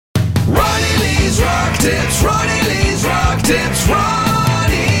Tips, Ronnie Lee's Rock Tips,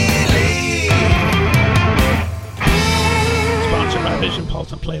 Ronnie Lee. Sponsored by Vision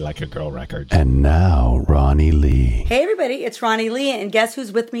Pulse and Play Like a Girl Records. And now, Ronnie Lee. Hey everybody, it's Ronnie Lee, and guess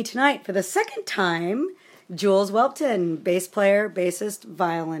who's with me tonight for the second time? Jules Welpton, bass player, bassist,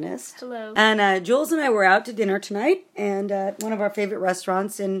 violinist. Hello. And Jules and I were out to dinner tonight, and at one of our favorite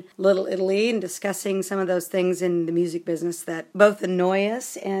restaurants in Little Italy, and discussing some of those things in the music business that both annoy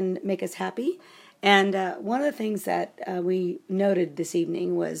us and make us happy. And one of the things that we noted this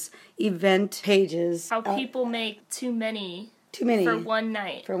evening was event pages. How people make too many for one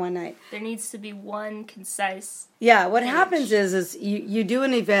night. There needs to be one concise. Yeah, what page. happens is you do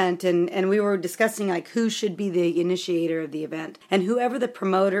an event, and we were discussing like who should be the initiator of the event, and whoever the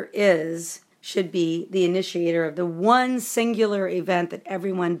promoter is should be the initiator of the one singular event that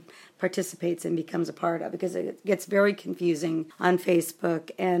everyone participates and becomes a part of, because it gets very confusing on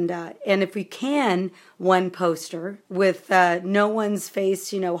Facebook. And if we can, one poster with no one's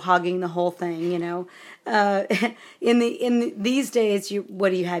face, hogging the whole thing, in these days, what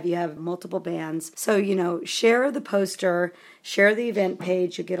do you have? You have multiple bands. So, share the poster, share the event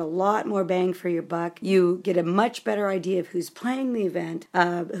page. You get a lot more bang for your buck. You get a much better idea of who's playing the event,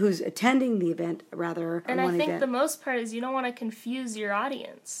 who's attending the event, rather. And I think the most part is you don't want to confuse your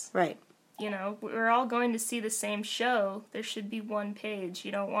audience. Right. We're all going to see the same show. There should be one page.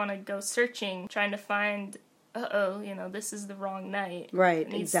 You don't want to go searching, trying to find, this is the wrong night. Right, it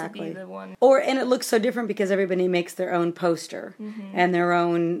needs exactly. to be the one. And it looks so different because everybody makes their own poster and their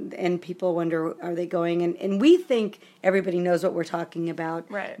own, and people wonder, are they going? And we think everybody knows what we're talking about.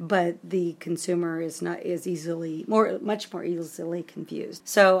 Right. But the consumer is much more easily confused.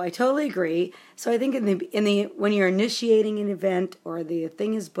 So I totally agree. So I think when you're initiating an event or the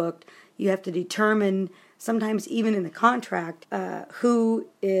thing is booked, you have to determine, sometimes even in the contract, who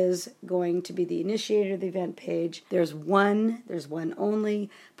is going to be the initiator of the event page. There's one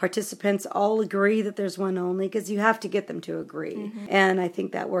only. Participants all agree that there's one only, because you have to get them to agree. And I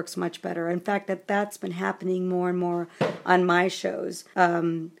think that works much better. In fact, that's been happening more and more on my shows.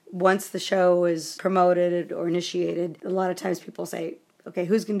 Once the show is promoted or initiated, a lot of times people say, okay,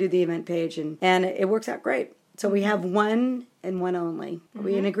 who's going to do the event page? And it works out great. So we have one and one only. Are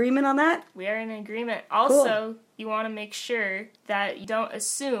we in agreement on that? We are in agreement. Also, You want to make sure that you don't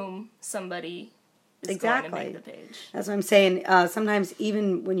assume somebody is going to make the page. That's what I'm saying. Sometimes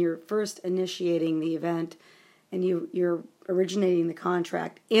even when you're first initiating the event and you're originating the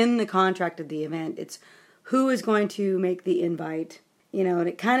contract, in the contract of the event, it's who is going to make the invite. And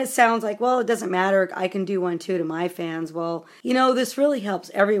it kind of sounds like, well, it doesn't matter. I can do one too to my fans. Well, this really helps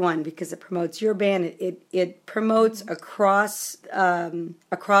everyone because it promotes your band. It promotes across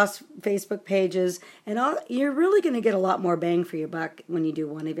Facebook pages, and you're really going to get a lot more bang for your buck when you do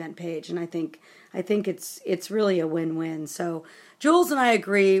one event page. And I think it's really a win-win. So Jules and I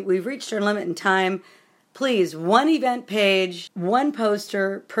agree. We've reached our limit in time. Please, one event page, one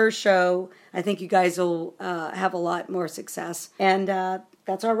poster per show. I think you guys will have a lot more success. And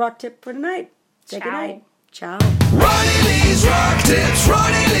that's our rock tip for tonight. Say goodnight. Ciao. Ronnie Lee's Rock Tips,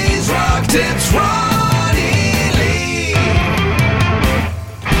 Ronnie Lee's Rock Tips, Ronnie Lee.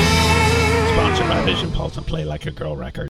 Sponsored by Vision Pulse and Play Like a Girl Records.